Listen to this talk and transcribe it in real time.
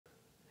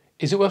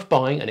Is it worth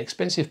buying an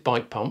expensive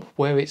bike pump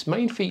where its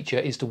main feature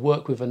is to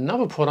work with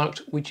another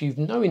product which you've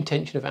no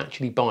intention of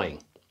actually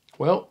buying?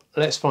 Well,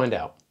 let's find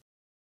out.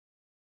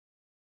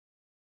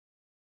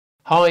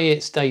 Hi,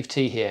 it's Dave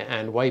T here,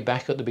 and way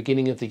back at the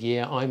beginning of the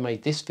year I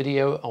made this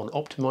video on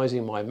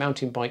optimizing my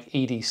mountain bike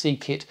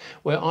EDC kit,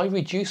 where I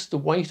reduced the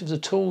weight of the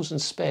tools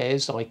and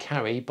spares I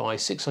carry by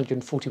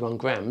 641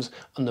 grams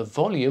and the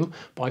volume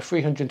by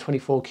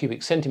 324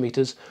 cubic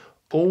centimeters,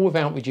 all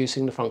without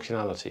reducing the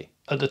functionality.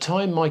 At the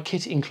time my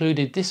kit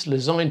included this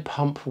Design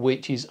pump,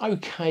 which is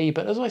okay,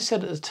 but as I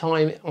said at the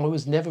time, I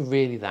was never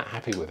really that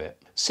happy with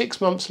it. 6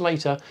 months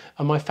later,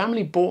 and my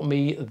family bought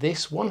me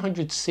this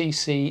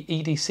 100cc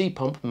EDC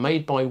pump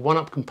made by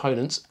OneUp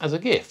Components as a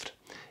gift.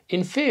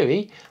 In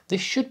theory,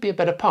 this should be a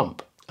better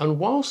pump, and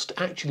whilst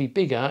actually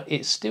bigger,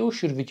 it still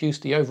should reduce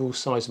the overall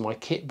size of my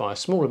kit by a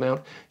small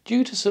amount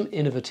due to some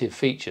innovative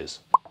features.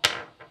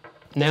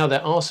 Now,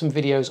 there are some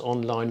videos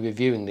online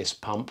reviewing this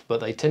pump, but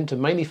they tend to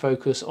mainly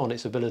focus on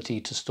its ability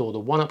to store the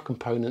OneUp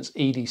Components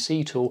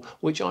EDC tool,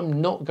 which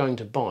I'm not going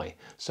to buy.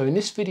 So in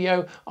this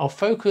video, I'll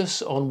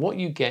focus on what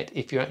you get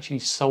if you actually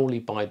solely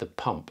buy the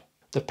pump.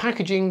 The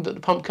packaging that the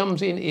pump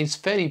comes in is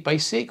fairly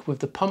basic, with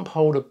the pump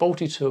holder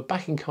bolted to a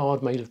backing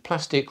card made of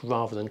plastic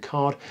rather than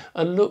card,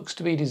 and looks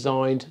to be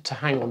designed to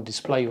hang on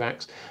display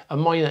racks,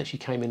 and mine actually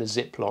came in a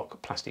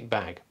Ziploc plastic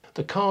bag.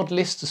 The card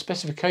lists the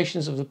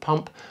specifications of the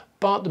pump,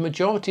 but the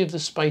majority of the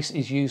space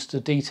is used to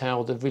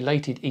detail the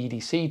related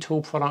EDC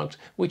tool product,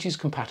 which is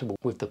compatible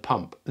with the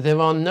pump. There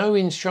are no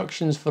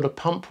instructions for the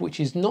pump, which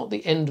is not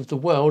the end of the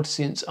world,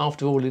 since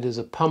after all it is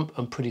a pump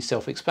and pretty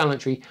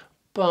self-explanatory,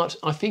 but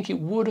I think it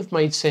would have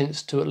made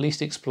sense to at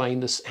least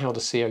explain how the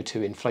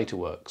CO2 inflator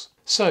works.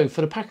 So for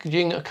the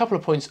packaging, a couple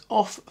of points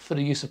off for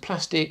the use of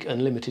plastic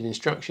and limited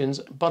instructions,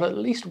 but at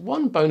least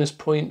one bonus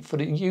point for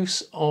the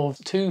use of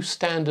 2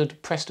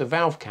 standard Presta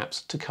valve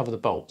caps to cover the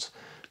bolts.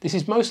 This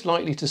is most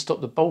likely to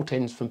stop the bolt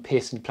ends from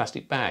piercing the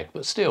plastic bag,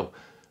 but still,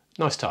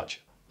 nice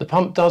touch. The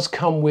pump does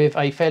come with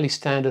a fairly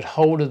standard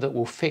holder that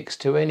will fix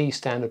to any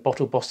standard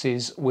bottle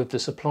bosses with the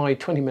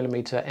supplied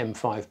 20mm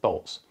M5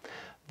 bolts.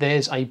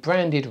 There's a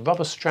branded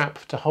rubber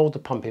strap to hold the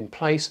pump in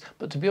place,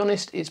 but to be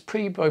honest, it's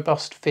pretty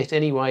robust fit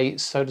anyway,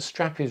 so the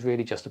strap is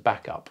really just a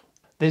backup.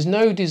 There's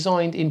no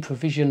designed-in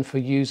provision for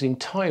using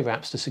tie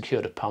wraps to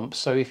secure the pump,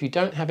 so if you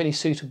don't have any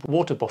suitable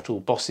water bottle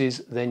bosses,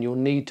 then you'll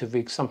need to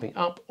rig something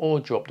up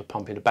or drop the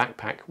pump in a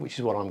backpack, which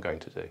is what I'm going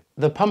to do.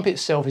 The pump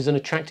itself is an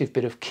attractive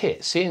bit of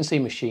kit,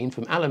 CNC machine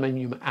from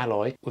aluminium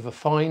alloy with a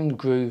fine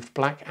grooved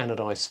black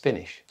anodized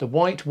finish. The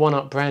white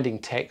OneUp branding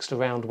text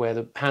around where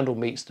the handle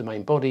meets the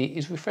main body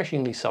is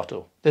refreshingly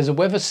subtle. There's a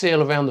weather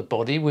seal around the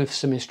body with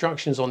some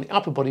instructions on the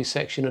upper body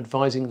section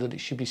advising that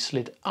it should be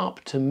slid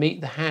up to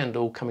meet the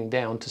handle coming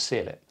down to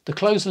seal it. The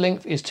closed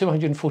length is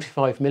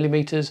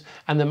 245mm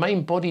and the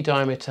main body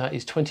diameter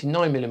is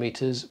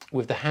 29mm,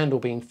 with the handle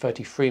being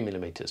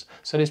 33mm,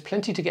 so there's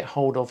plenty to get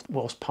hold of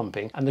whilst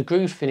pumping, and the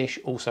grooved finish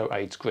also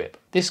aids grip.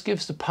 This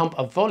gives the pump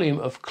a volume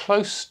of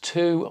close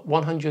to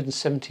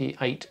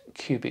 178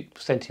 cubic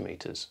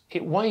centimeters.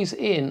 It weighs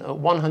in at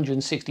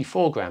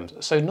 164 grams,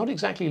 so not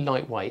exactly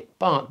lightweight,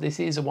 but this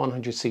is a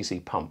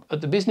 100cc pump.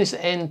 At the business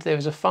end, there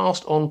is a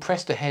fast on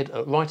Presta head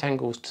at right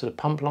angles to the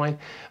pump line,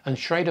 and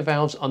Schrader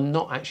valves are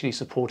not actually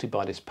supported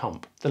by this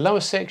pump. The lower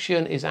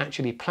section is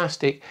actually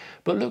plastic,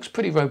 but looks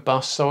pretty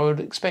robust, so I would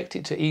expect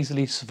it to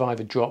easily survive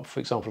a drop, for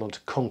example onto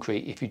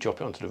concrete if you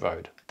drop it onto the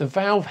road. The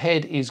valve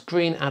head is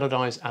green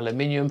anodized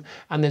aluminium,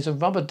 and there's a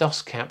rubber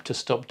dust cap to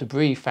stop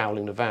debris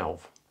fouling the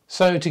valve.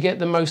 So to get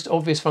the most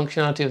obvious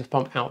functionality of the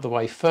pump out of the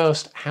way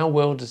first, how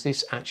well does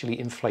this actually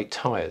inflate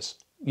tyres?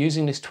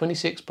 Using this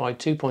 26 by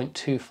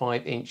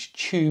 2.25 inch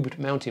tubed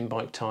mountain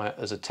bike tyre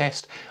as a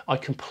test, I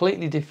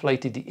completely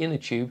deflated the inner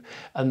tube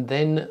and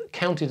then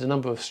counted the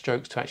number of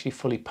strokes to actually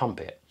fully pump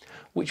it,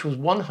 which was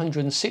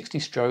 160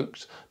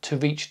 strokes to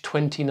reach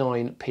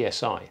 29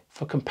 psi.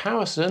 For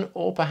comparison,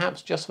 or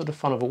perhaps just for the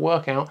fun of a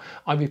workout,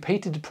 I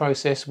repeated the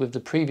process with the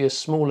previous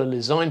smaller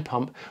Design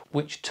pump,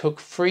 which took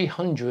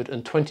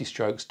 320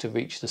 strokes to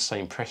reach the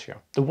same pressure.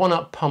 The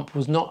OneUp pump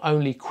was not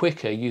only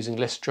quicker using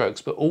less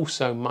strokes, but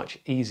also much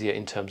easier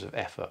in terms of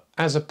effort.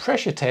 As a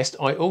pressure test,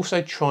 I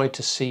also tried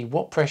to see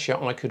what pressure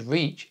I could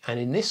reach, and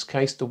in this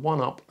case the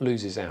OneUp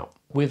loses out.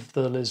 With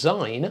the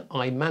Design,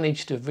 I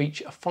managed to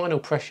reach a final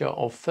pressure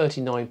of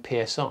 39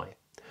 psi.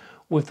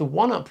 With the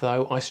OneUp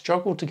though, I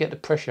struggled to get the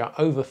pressure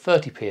over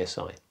 30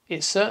 psi.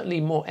 It's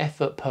certainly more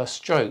effort per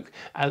stroke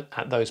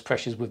at those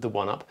pressures with the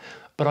OneUp,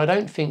 but I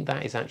don't think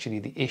that is actually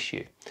the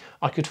issue.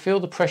 I could feel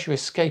the pressure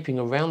escaping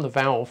around the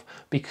valve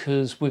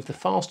because with the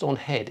fast on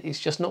head, it's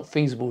just not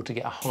feasible to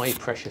get a high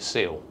pressure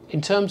seal. In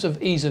terms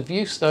of ease of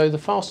use though, the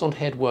fast on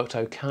head worked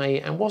okay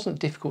and wasn't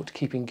difficult to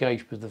keep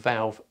engaged with the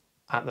valve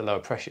at the lower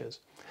pressures.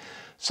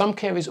 Some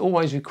care is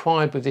always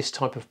required with this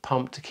type of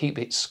pump to keep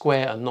it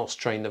square and not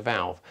strain the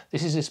valve.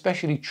 This is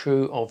especially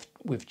true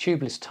with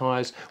tubeless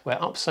tyres, where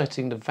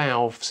upsetting the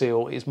valve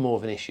seal is more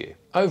of an issue.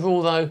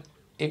 Overall though,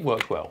 it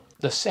worked well.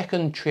 The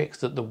second trick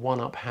that the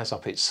OneUp has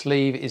up its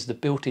sleeve is the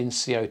built-in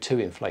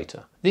CO2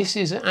 inflator. This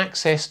is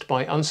accessed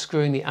by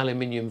unscrewing the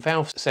aluminium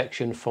valve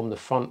section from the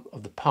front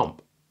of the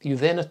pump. You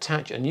then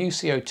attach a new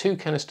CO2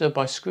 canister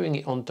by screwing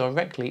it on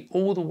directly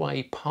all the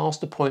way past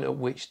the point at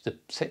which the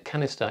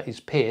canister is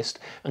pierced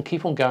and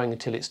keep on going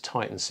until it's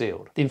tight and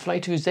sealed. The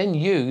inflator is then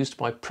used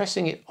by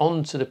pressing it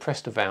onto the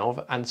pressure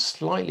valve and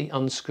slightly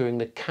unscrewing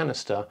the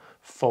canister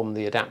from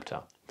the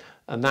adapter,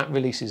 and that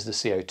releases the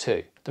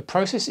CO2. The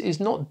process is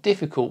not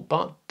difficult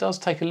but does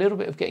take a little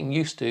bit of getting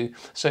used to,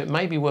 so it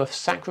may be worth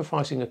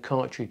sacrificing a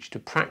cartridge to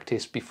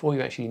practice before you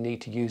actually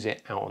need to use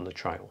it out on the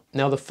trail.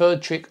 Now the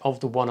third trick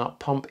of the OneUp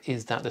pump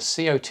is that the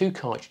CO2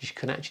 cartridge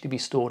can actually be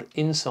stored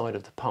inside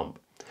of the pump.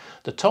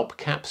 The top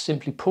cap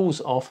simply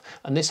pulls off,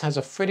 and this has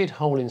a threaded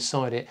hole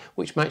inside it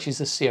which matches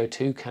the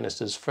CO2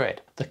 canister's thread.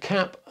 The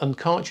cap and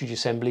cartridge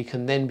assembly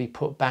can then be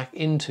put back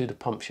into the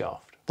pump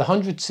shaft. The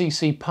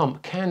 100cc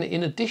pump can,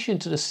 in addition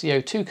to the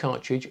CO2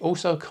 cartridge,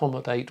 also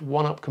accommodate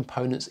OneUp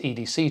Components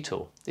EDC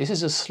tool. This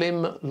is a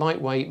slim,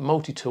 lightweight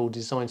multi-tool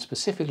designed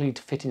specifically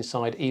to fit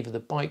inside either the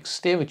bike's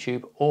steerer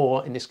tube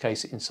or, in this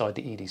case, inside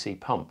the EDC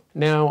pump.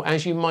 Now,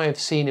 as you may have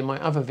seen in my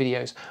other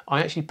videos,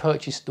 I actually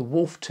purchased the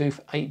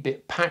Wolftooth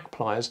 8-bit pack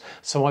pliers,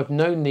 so I've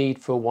no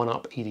need for a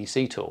OneUp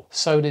EDC tool.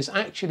 So there's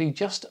actually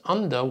just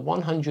under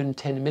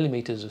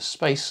 110mm of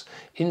space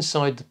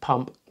inside the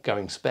pump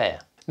going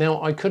spare.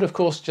 Now I could of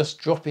course just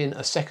drop in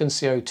a second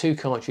CO2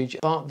 cartridge,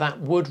 but that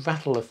would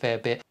rattle a fair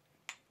bit,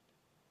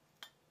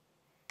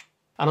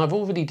 and I've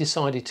already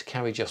decided to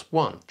carry just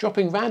one.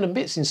 Dropping random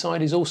bits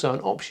inside is also an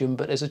option,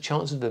 but there's a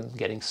chance of them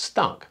getting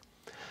stuck.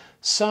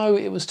 So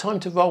it was time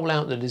to roll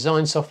out the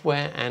design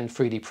software and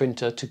 3D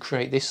printer to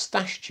create this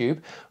stash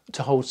tube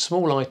to hold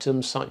small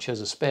items such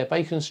as a spare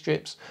bacon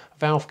strips,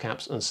 valve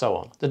caps and so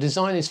on. The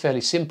design is fairly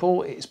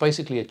simple. It's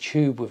basically a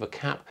tube with a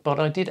cap, but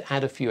I did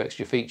add a few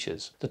extra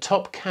features. The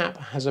top cap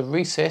has a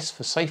recess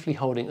for safely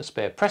holding a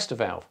spare Presta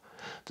valve.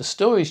 The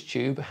storage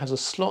tube has a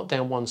slot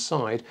down one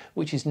side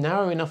which is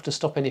narrow enough to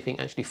stop anything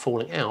actually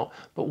falling out,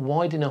 but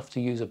wide enough to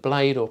use a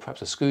blade or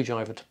perhaps a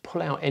screwdriver to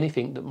pull out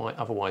anything that might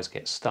otherwise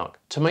get stuck.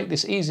 To make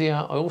this easier,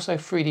 I also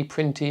 3D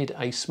printed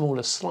a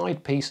smaller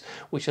slide piece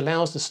which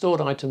allows the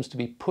stored items to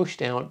be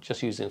pushed out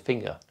just using a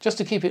finger. Just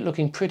to keep it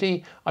looking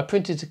pretty, I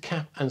printed the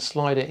cap and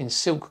slider in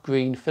silk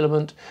green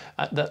filament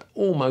that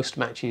almost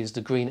matches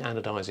the green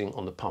anodizing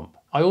on the pump.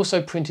 I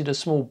also printed a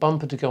small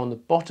bumper to go on the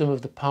bottom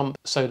of the pump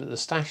so that the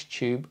stash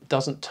tube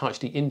doesn't touch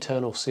the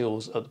internal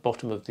seals at the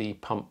bottom of the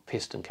pump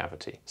piston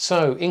cavity.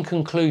 So in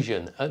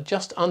conclusion, at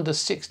just under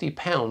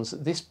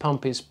 £60, this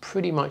pump is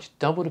pretty much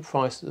double the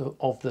price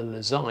of the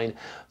design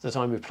that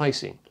I'm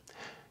replacing.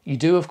 You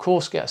do of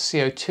course get a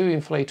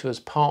CO2 inflator as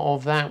part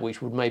of that,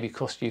 which would maybe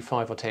cost you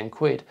 5 or 10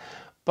 quid.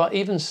 But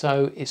even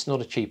so, it's not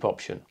a cheap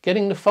option.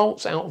 Getting the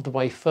faults out of the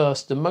way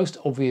first, the most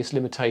obvious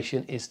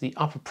limitation is the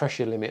upper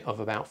pressure limit of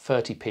about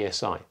 30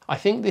 psi. I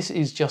think this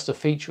is just a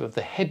feature of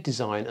the head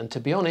design, and to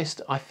be honest,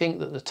 I think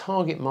that the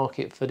target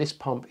market for this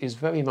pump is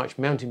very much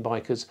mountain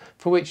bikers,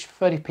 for which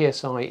 30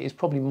 psi is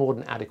probably more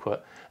than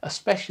adequate,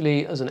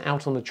 especially as an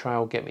out on the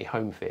trail get me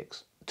home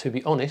fix. To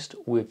be honest,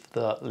 with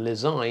the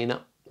design,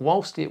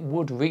 whilst it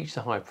would reach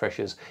the high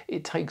pressures,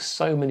 it takes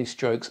so many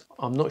strokes,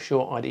 I'm not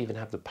sure I'd even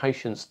have the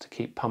patience to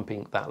keep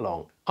pumping that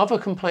long. Other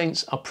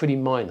complaints are pretty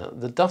minor.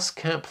 The dust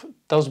cap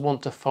does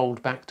want to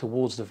fold back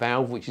towards the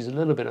valve, which is a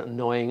little bit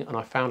annoying, and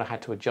I found I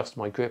had to adjust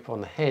my grip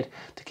on the head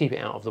to keep it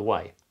out of the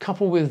way.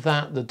 Coupled with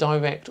that, the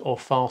direct or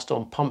fast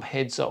on pump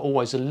heads are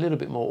always a little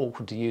bit more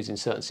awkward to use in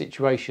certain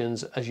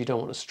situations, as you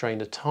don't want to strain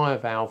the tyre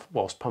valve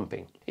whilst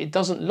pumping. It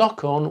doesn't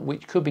lock on,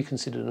 which could be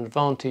considered an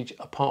advantage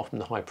apart from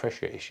the high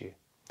pressure issue.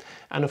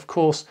 And of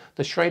course,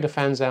 the Schrader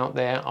fans out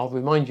there, I'll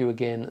remind you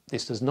again,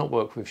 this does not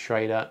work with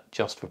Schrader,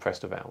 just for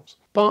Presta valves.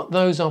 But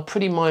those are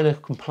pretty minor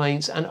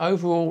complaints, and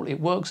overall it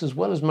works as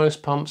well as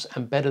most pumps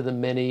and better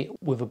than many,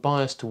 with a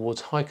bias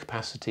towards high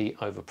capacity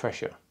over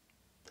pressure.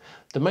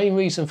 The main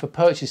reason for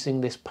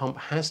purchasing this pump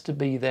has to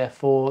be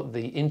therefore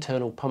the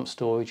internal pump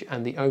storage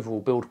and the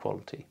overall build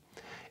quality.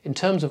 In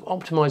terms of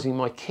optimizing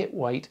my kit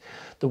weight,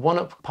 the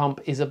OneUp pump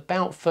is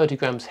about 30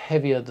 grams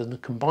heavier than the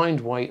combined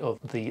weight of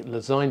the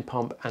design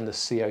pump and the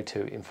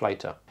CO2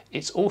 inflator.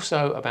 It's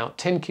also about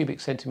 10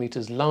 cubic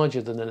centimeters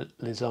larger than the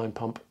design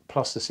pump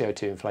plus the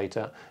CO2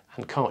 inflator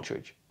and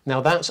cartridge. Now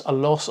that's a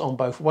loss on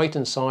both weight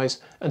and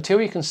size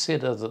until you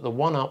consider that the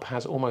OneUp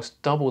has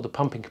almost double the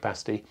pumping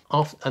capacity,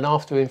 and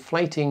after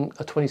inflating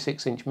a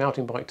 26-inch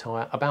mountain bike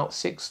tyre about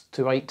 6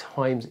 to 8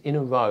 times in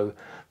a row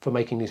for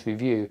making this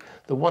review,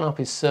 the OneUp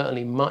is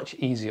certainly much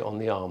easier on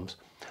the arms,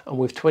 and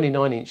with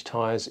 29-inch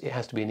tyres it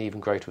has to be an even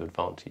greater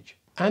advantage.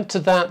 Add to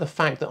that the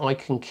fact that I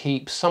can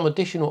keep some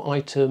additional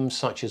items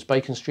such as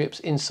bacon strips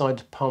inside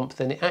the pump,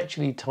 then it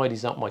actually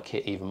tidies up my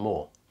kit even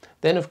more.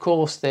 Then of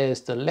course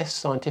there's the less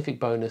scientific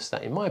bonus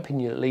that, in my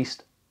opinion at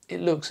least,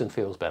 it looks and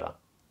feels better.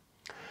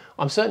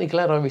 I'm certainly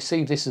glad I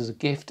received this as a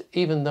gift,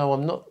 even though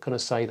I'm not going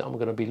to say that I'm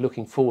going to be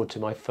looking forward to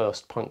my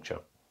first puncture.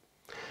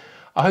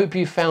 I hope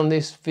you found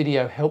this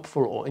video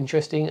helpful or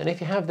interesting, and if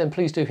you have, then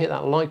please do hit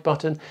that like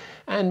button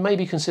and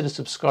maybe consider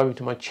subscribing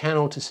to my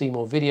channel to see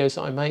more videos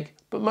that I make.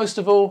 But most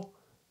of all,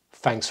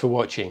 thanks for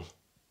watching.